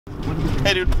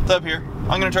Hey dude, Thub here.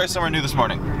 I'm gonna try somewhere new this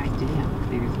morning.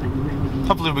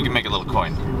 Hopefully we can make a little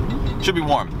coin. Should be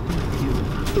warm.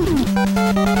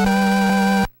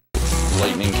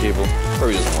 Lightning cable.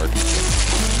 Probably doesn't work.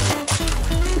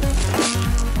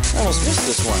 I almost missed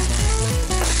this one.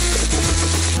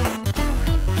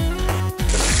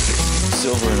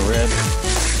 Silver and red.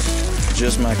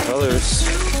 Just my colors.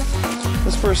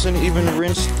 This person even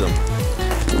rinsed them.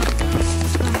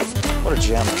 What a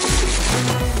gem.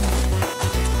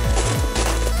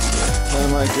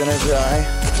 Am I gonna die?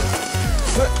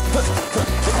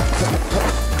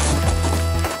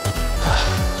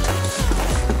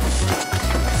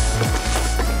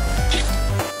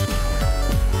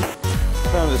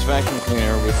 Found this vacuum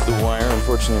cleaner with the wire.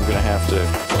 Unfortunately, I'm gonna have to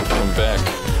come back.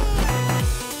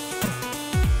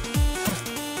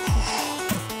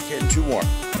 Getting too warm.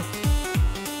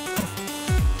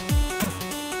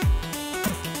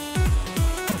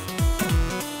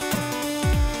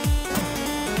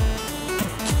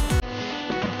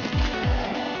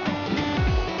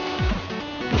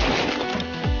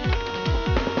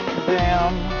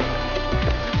 Bam.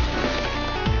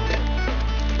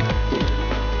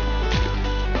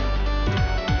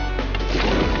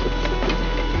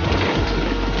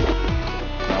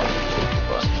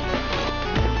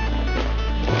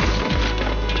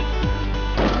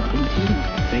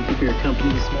 Thank you for your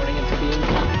company this morning and for being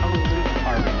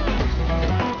Barber.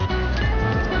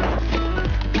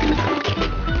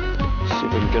 See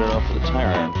if we can get it off with a tire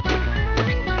iron.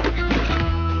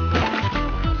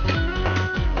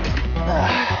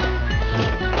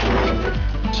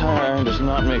 Tire iron does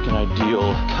not make an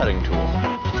ideal cutting tool.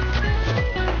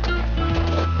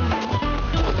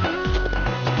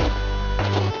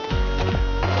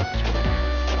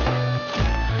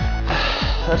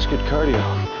 That's good cardio.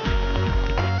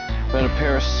 Found a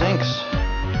pair of sinks.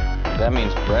 That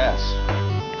means brass.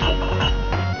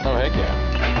 Oh, heck yeah.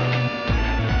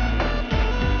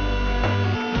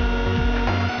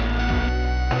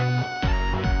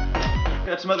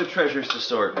 Got some other treasures to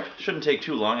sort. Shouldn't take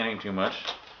too long, it ain't too much.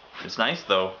 It's nice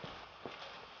though.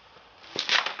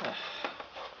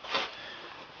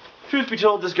 Truth be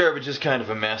told, this garbage is kind of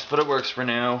a mess, but it works for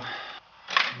now.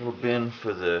 A little bin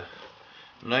for the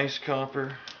nice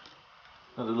copper.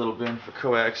 Another little bin for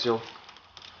coaxial.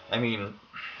 I mean,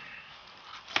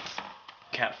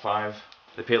 Cat 5.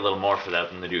 They pay a little more for that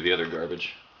than they do the other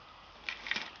garbage.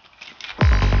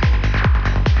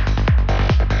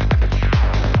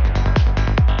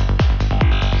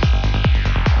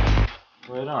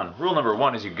 Right on. Rule number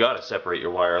 1 is you gotta separate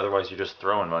your wire, otherwise you're just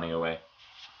throwing money away.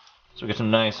 So we get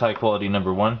some nice high quality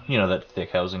number 1, you know, that thick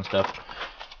housing stuff.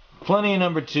 Plenty of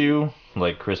number 2,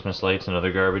 like Christmas lights and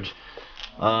other garbage.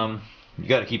 You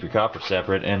gotta keep your copper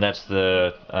separate, and that's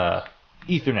the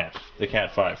Ethernet, the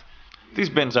Cat 5. These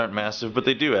bins aren't massive, but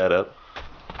they do add up.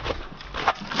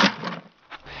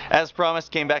 As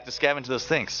promised, came back to scavenge those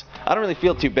sinks. I don't really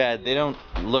feel too bad. They don't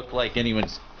look like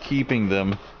anyone's keeping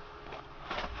them.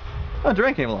 Oh,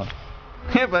 Duran came along.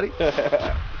 Hey, buddy.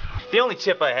 The only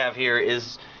tip I have here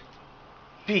is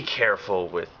be careful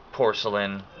with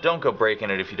porcelain. Don't go breaking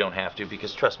it if you don't have to,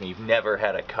 because trust me, you've never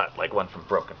had a cut like one from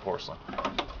broken porcelain.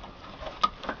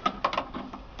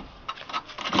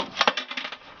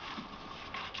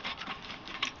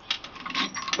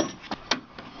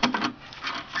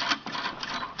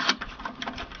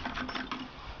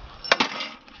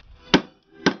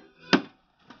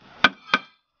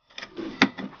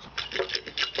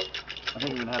 I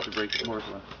think we're gonna have to break the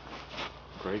porcelain.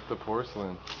 Break the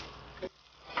porcelain.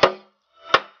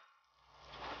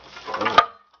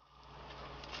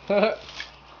 Oh.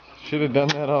 Should have done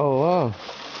that all along.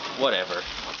 Whatever.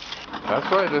 That's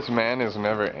why this man is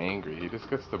never angry. He just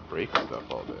gets to break stuff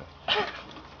all day.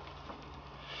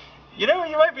 You know,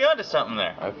 you might be onto something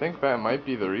there. I think that might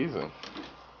be the reason.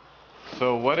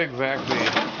 So what exactly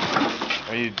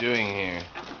are you doing here?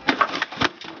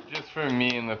 Just for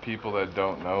me and the people that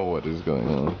don't know what is going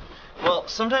on. Well,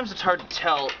 sometimes it's hard to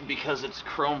tell because it's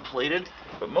chrome plated,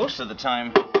 but most of the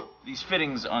time these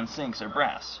fittings on sinks are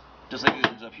brass, just like these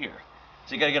ones up here.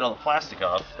 So you gotta get all the plastic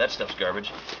off, that stuff's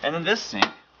garbage. And then this sink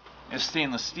is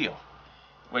stainless steel,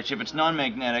 which if it's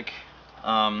non-magnetic,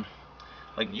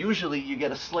 like usually you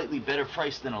get a slightly better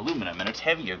price than aluminum, and it's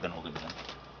heavier than aluminum.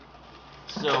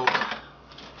 So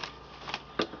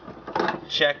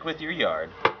check with your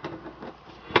yard.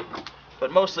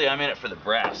 But mostly I'm in it for the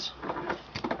brass.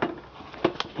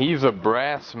 He's a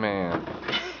brass man.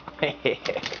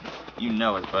 You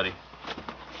know it, buddy.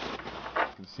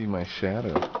 You can see my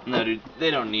shadow. No, dude,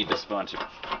 they don't need to sponsor.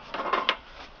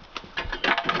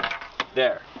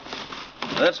 There.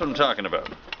 That's what I'm talking about.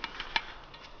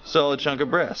 solid chunk of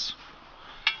brass.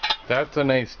 That's a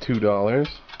nice $2.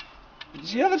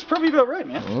 Yeah, that's probably about right,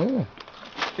 man. Yeah.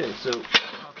 Okay, so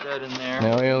pop that in there.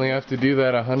 Now we only have to do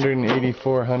that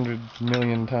 184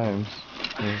 million times.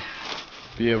 Yeah.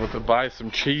 Be able to buy some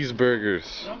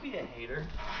cheeseburgers. Don't be a hater.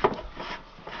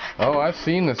 Oh, I've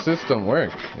seen the system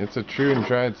work. It's a true and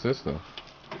tried system.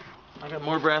 I got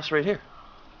more brass right here.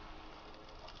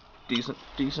 Decent,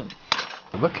 decent.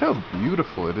 Look how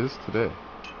beautiful it is today.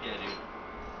 Yeah,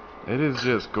 dude. It is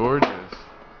just gorgeous.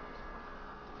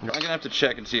 I'm gonna have to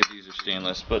check and see if these are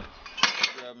stainless, but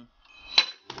grab them.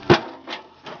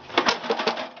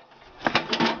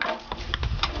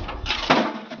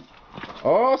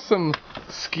 Awesome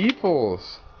ski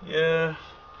poles. Yeah,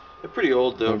 they're pretty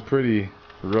old though. They're pretty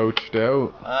roached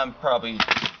out. I'm probably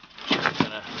just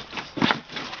gonna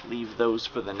leave those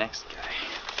for the next guy.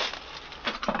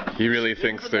 He really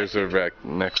thinks there's a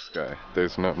next guy.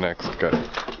 There's no next guy.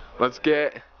 Let's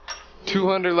get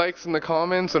 200 likes in the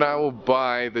comments and I will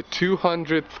buy the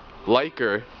 200th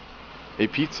liker a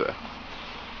pizza.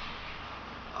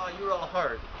 Oh, you're all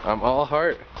hard. I'm all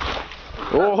heart.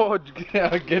 Oh,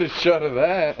 get a shot of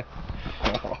that.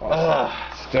 Oh,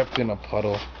 stepped in a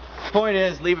puddle. Point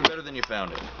is, leave it better than you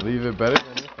found it. Leave it better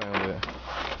than you found it.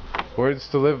 Words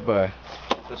to live by.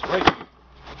 That's right.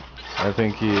 I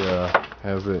think he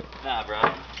has it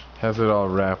all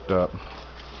wrapped up.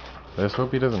 I just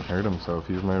hope he doesn't hurt himself.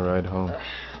 He's my ride home.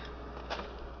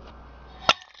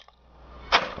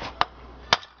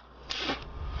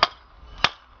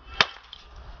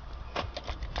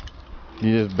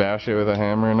 You just bash it with a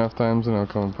hammer enough times and it'll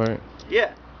come apart?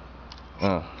 Yeah.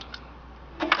 Oh.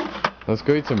 Let's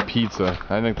go eat some pizza.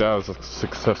 I think that was a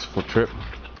successful trip.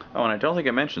 Oh, and I don't think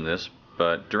I mentioned this,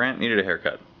 but Durant needed a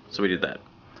haircut, so we did that.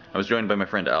 I was joined by my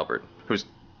friend Albert, who's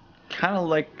kind of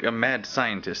like a mad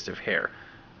scientist of hair.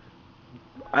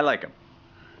 I like him.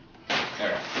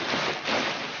 Alright.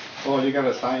 Well, you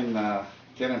gotta sign,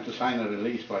 get him to sign a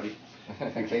release, buddy.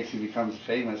 In case he becomes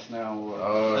famous now,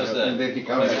 and then he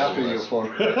comes after you for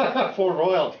for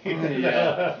royalty.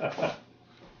 Yeah.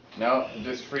 No,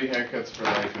 just free haircuts for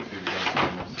life if he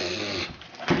becomes famous.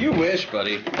 You wish,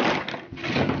 buddy.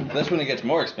 That's when it gets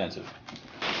more expensive.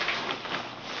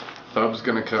 Thub's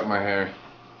gonna cut my hair.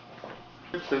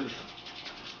 It's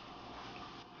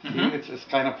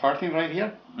kind of parting right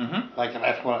here. Mm-hmm. Like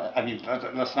that's what I mean.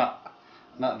 That's not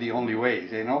the only way,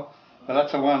 you know. But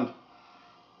that's a one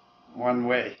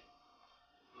way.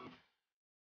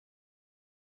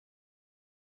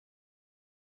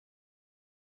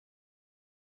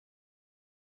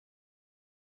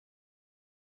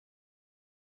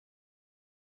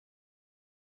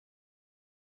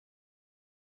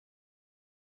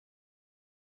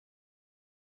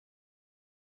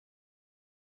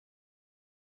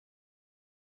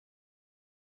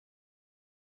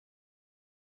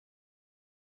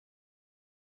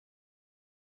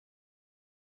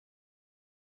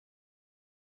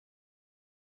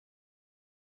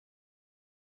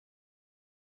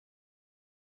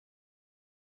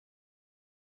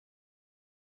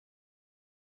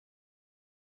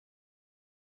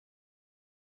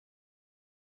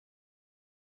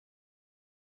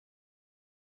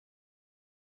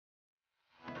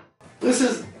 This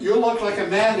is, you look like a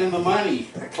man in the money,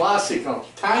 a classical,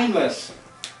 timeless.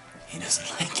 He doesn't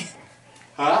like it.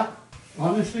 Huh?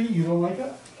 Honestly, you don't like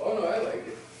it? Oh no, I like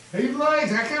it. He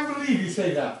lies, I can't believe you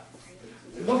say that.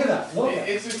 Look at that, look at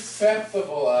It's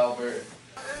acceptable, Albert.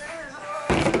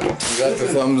 You got the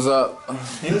thumbs up.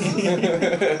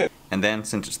 And then,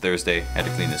 since it's Thursday, I had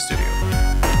to clean the studio.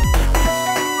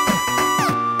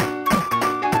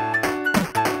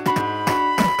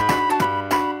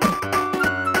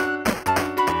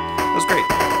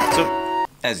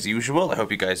 As usual, I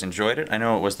hope you guys enjoyed it. I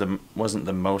know it wasn't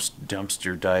the most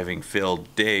dumpster diving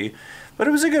filled day, but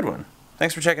it was a good one.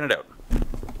 Thanks for checking it out.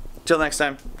 Till next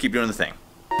time, keep doing the thing.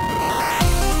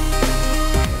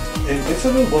 It's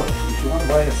a little book. If you want to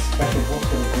buy a special book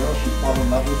for a girl, she'll fall in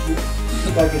love with you.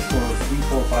 You buy this for $3,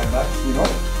 $4, $5, you know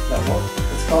that book.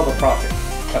 It's called The Prophet,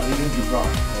 Khalil Gibran.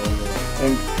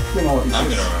 And you know, I'm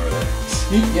gonna remember that.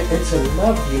 It's a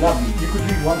lovely. You could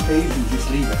read one page and just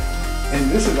leave it. And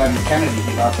this is Kennedy,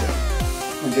 he loves it.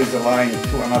 And there's a line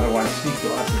to another one, speak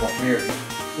to us about Mary.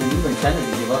 And even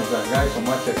Kennedy, he loves that guy so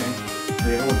much, I think.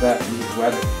 They wrote that in his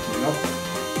wedding, you know?